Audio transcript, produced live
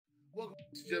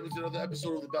Gentlemen, it's another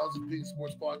episode of the Balance of Opinion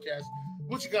Sports Podcast.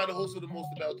 What you got, the host of the most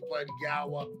about the planet,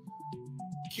 Gawa,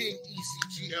 King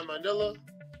ECG Manila.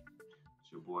 It's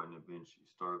your boy Navinci.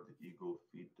 Starve the ego,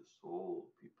 feed the soul,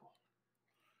 people.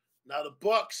 Now the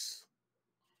Bucks,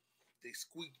 they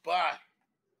squeaked by.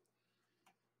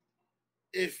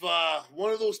 If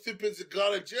one of those tip-ins had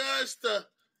got it just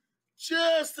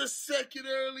a second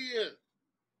earlier,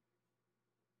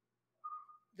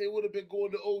 they would have been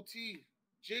going to OT.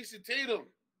 Jason Tatum.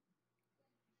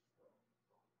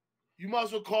 You might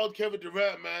as well call Kevin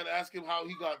Durant, man. Ask him how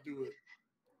he got through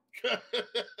it.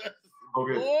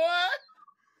 Okay. Boy,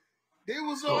 they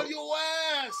was on your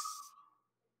ass.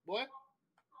 What?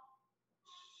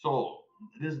 So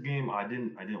this game I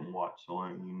didn't watch, so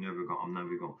I'm never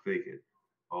gonna fake it.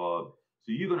 So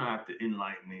you're gonna have to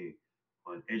enlighten me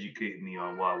and educate me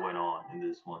on what went on in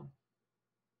this one.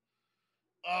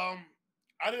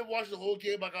 I didn't watch the whole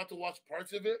game. I got to watch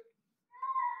parts of it.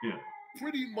 Yeah.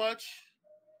 Pretty much,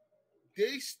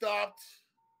 they stopped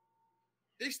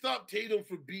Tatum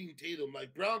from being Tatum.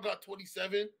 Like Brown got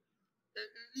 27.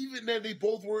 Even then, they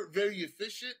both weren't very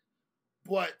efficient.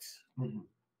 But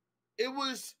it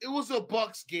was a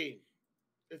Bucks game,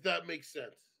 if that makes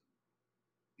sense.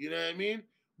 You know what I mean?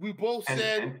 We both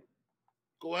said.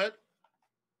 Go ahead.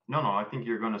 No, I think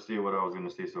you're gonna say what I was gonna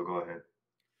say. So go ahead.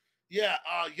 Yeah,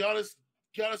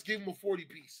 Giannis gave him a 40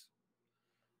 piece,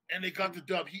 and they got the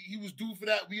dub. He was due for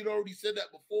that. We had already said that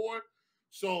before.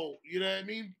 So, you know what I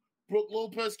mean? Brook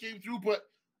Lopez came through, but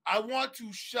I want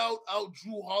to shout out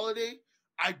Jrue Holiday.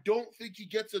 I don't think he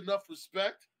gets enough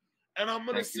respect. And I'm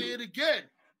going to say it again.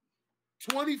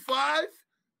 25,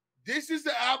 this is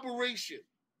the aberration.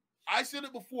 I said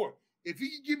it before. If he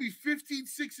can give me 15,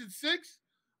 6, and 6,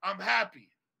 I'm happy.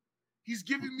 He's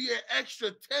giving me an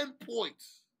extra 10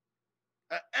 points.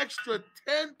 An extra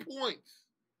 10 points.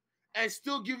 And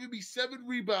still giving me 7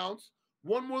 rebounds.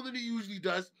 One more than he usually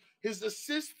does. His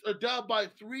assists are down by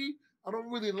 3. I don't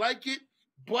really like it,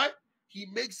 but he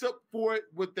makes up for it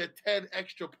with the 10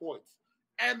 extra points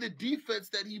and the defense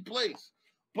that he plays.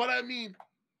 But, I mean,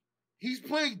 he's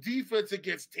playing defense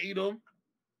against Tatum,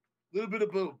 a little bit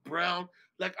of Brown.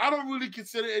 Like, I don't really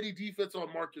consider any defense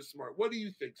on Marcus Smart. What do you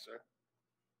think, sir?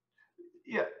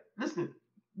 Yeah, listen,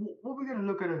 what we're going to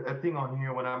look at a thing on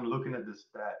here when I'm looking at this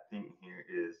stat thing here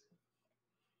is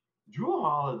Jrue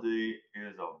Holiday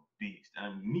is a beast,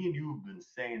 and me and you have been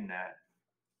saying that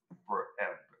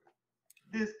forever.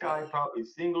 This guy probably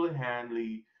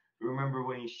single-handedly, remember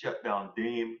when he shut down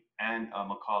Dame and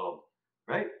McCollum,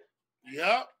 right?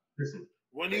 Yeah. Listen.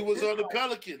 When he was on the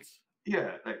Pelicans.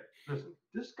 Yeah, listen,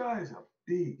 this guy is a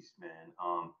beast,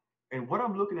 man. And what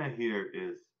I'm looking at here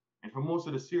is, and for most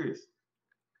of the series,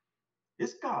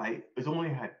 this guy has only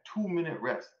had 2-minute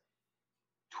rest.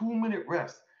 2-minute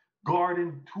rest.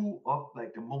 Guarding 2 of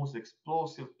like the most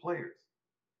explosive players.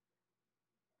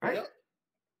 Right? Yep.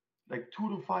 Like 2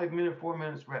 to 5 minute, 4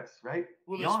 minutes rest, right?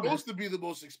 Well, they're supposed to be the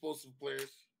most explosive players.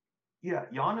 Yeah,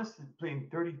 Giannis is playing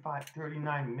 35,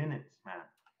 39 minutes, man.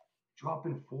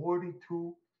 Dropping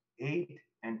 42, 8,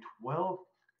 and 12.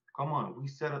 Come on, we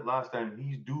said it last time.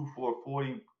 He's due for a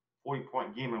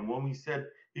 40-point game. And when we said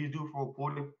he's due for a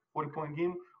 40-point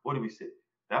game, what did we say?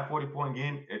 That 40-point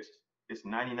game, it's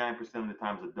 99% of the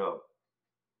times a dub.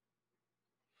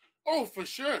 Oh, for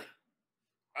sure.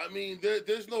 I mean,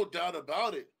 there's no doubt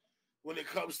about it when it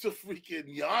comes to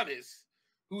freaking Giannis,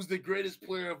 who's the greatest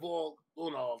player of all. Oh,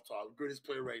 no, I'm talking greatest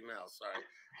player right now. Sorry.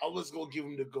 I was going to give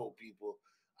him the GOAT, people.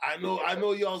 I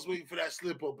know y'all's waiting for that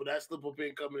slip-up, but that slip-up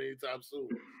ain't coming anytime soon.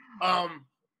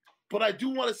 But I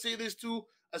do want to say this, too.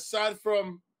 Aside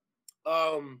from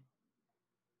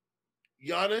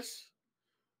Giannis,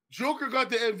 Joker got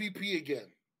the MVP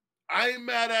again. I ain't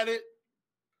mad at it.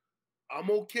 I'm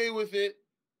okay with it.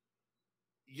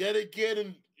 Yet again,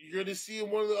 and you're going to see in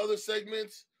one of the other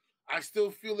segments, I still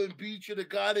feel Embiid should have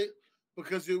got it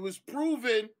because it was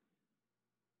proven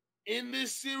in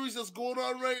this series that's going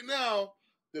on right now,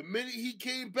 the minute he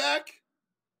came back,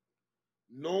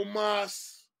 no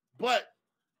mas. But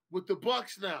with the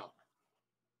Bucks now,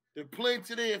 they're playing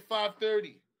today at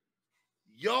 5:30.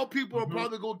 Y'all people are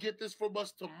probably going to get this from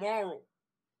us tomorrow.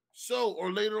 So,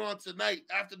 or later on tonight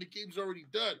after the game's already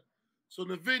done. So,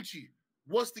 Navinci,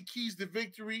 what's the keys to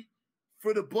victory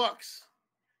for the Bucks?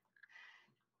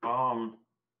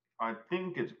 I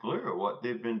think it's clear what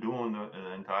they've been doing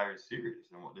the entire series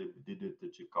and what they did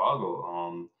to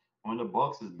Chicago. When the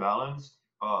Bucks is balanced,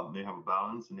 they have a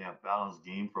balance and they have balanced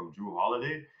game from Jrue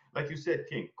Holiday. Like you said,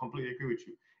 King, completely agree with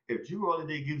you. If Jrue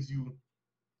Holiday gives you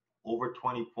over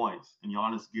 20 points and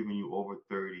Giannis giving you over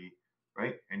 30,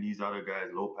 right? And these other guys,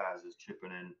 Lopez is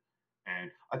chipping in. And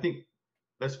I think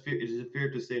Is it fair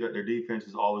to say that their defense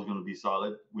is always going to be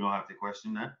solid? We don't have to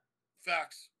question that,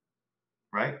 Facts.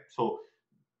 right? So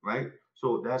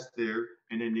that's there,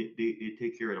 and then they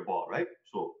take care of the ball, right?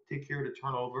 So take care of the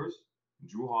turnovers.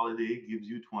 Drew Holiday gives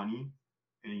you 20,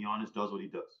 and Giannis does what he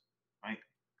does, right?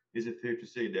 Is it fair to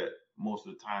say that most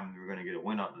of the time you're going to get a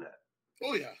win out of that?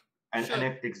 Oh yeah. And Sure.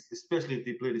 and especially if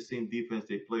they play the same defense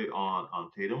they play on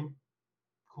Tatum,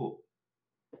 cool.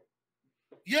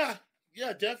 Yeah,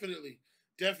 definitely.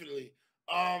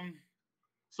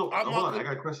 So I'm hold not on, I gonna,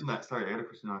 got a question that sorry, I got a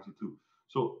question to ask you too.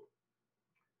 So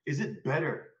is it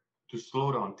better to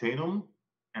slow down Tatum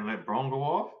and let Brown go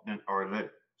off or let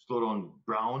slow down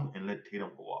Brown and let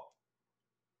Tatum go off?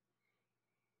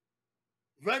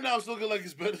 right now it's looking like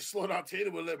it's better to slow down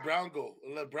Tatum and let Brown go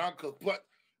and let Brown cook. But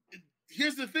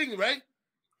here's the thing, right?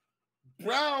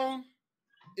 Brown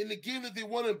in the game that they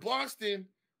won in Boston,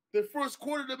 the first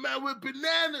quarter the man went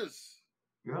bananas.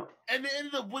 Yeah. And they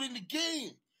ended up winning the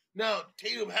game. Now,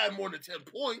 Tatum had more than 10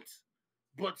 points,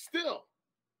 but still.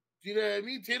 Do you know what I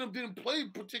mean? Tatum didn't play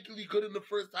particularly good in the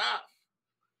first half.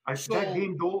 That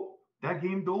game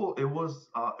though, it was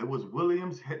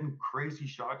Williams hitting crazy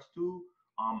shots too.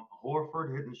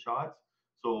 Horford hitting shots.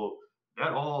 So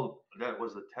that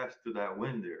was a test to that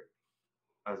win there.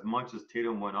 As much as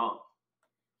Tatum went off.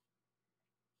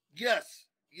 Yes,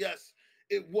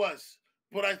 it was.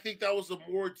 But I think that was a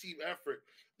more team effort.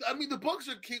 I mean, the Bucks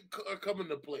are coming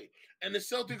to play, and the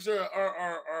Celtics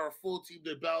are a full team.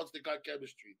 They're balanced. They got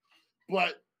chemistry.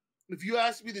 But if you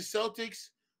ask me, the Celtics,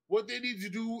 what they need to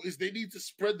do is they need to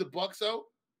spread the Bucks out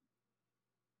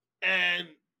and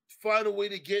find a way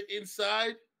to get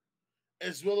inside,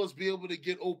 as well as be able to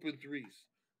get open threes.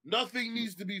 Nothing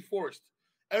needs to be forced.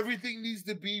 Everything needs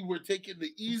to be we're taking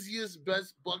the easiest,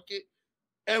 best bucket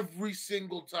every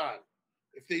single time.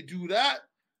 If they do that,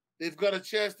 they've got a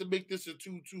chance to make this a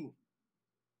 2-2.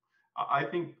 I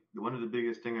think one of the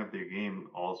biggest thing of their game,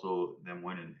 also them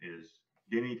winning, is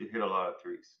they need to hit a lot of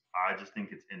threes. I just think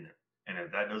it's in there. And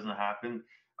if that doesn't happen,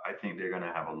 I think they're going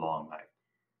to have a long night.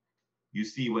 You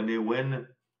see, when they win,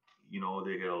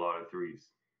 they hit a lot of threes.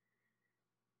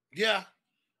 Yeah.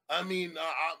 I mean,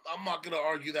 I'm not going to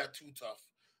argue that too tough.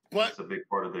 But it's a big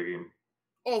part of their game.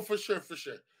 Oh, for sure.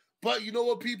 But you know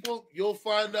what, people? You'll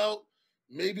find out.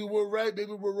 Maybe we're right,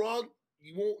 maybe we're wrong.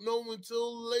 You won't know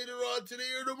until later on today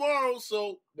or tomorrow.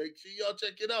 So make sure y'all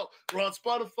check it out. We're on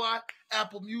Spotify,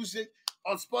 Apple Music.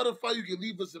 On Spotify, you can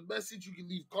leave us a message. You can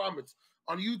leave comments.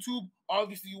 On YouTube,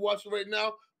 obviously you watching right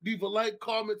now. Leave a like,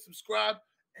 comment, subscribe,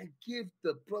 and give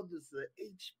the brothers an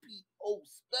HBO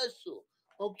special.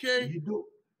 Okay? You do.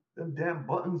 Them damn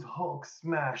buttons, Hulk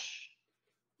smash.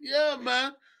 Yeah,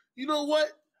 man. You know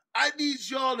what? I need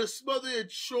y'all to smother and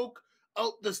choke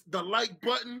out the like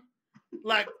button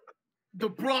like the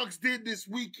Bronx did this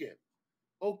weekend.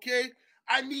 Okay?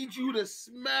 I need you to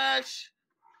smash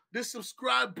the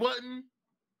subscribe button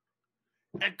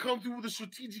and come through with a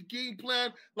strategic game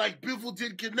plan like Bivol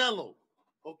did Canelo.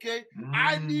 Okay?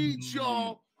 I need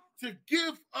y'all to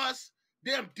give us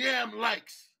them damn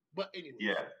likes. But anyway,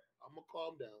 I'm going to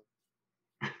calm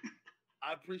down.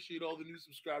 I appreciate all the new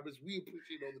subscribers. We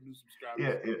appreciate all the new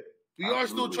subscribers. Yeah. We are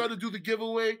still trying to do the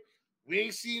giveaway. We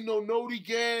ain't seeing no Noti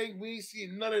gang. We ain't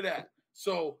seeing none of that.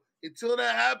 So until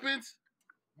that happens,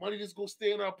 money just go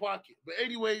stay in our pocket. But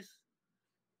anyways,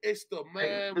 it's the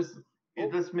man.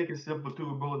 Let's make it simple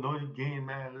too, bro. Noti gang,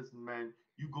 man. Listen, man.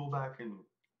 You go back and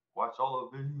watch all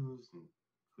the videos, and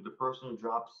if the person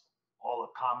drops all the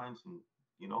comments and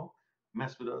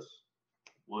mess with us,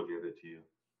 we'll give it to you.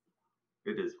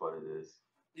 It is what it is.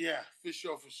 Yeah, for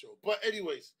sure. But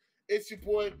anyways, it's your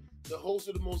boy, the host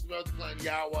of the Most American Plan,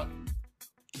 Yawa,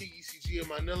 King ECG in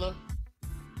Manila.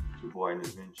 Your boy, Da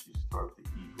Vinci, Star of the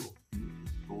Eagle.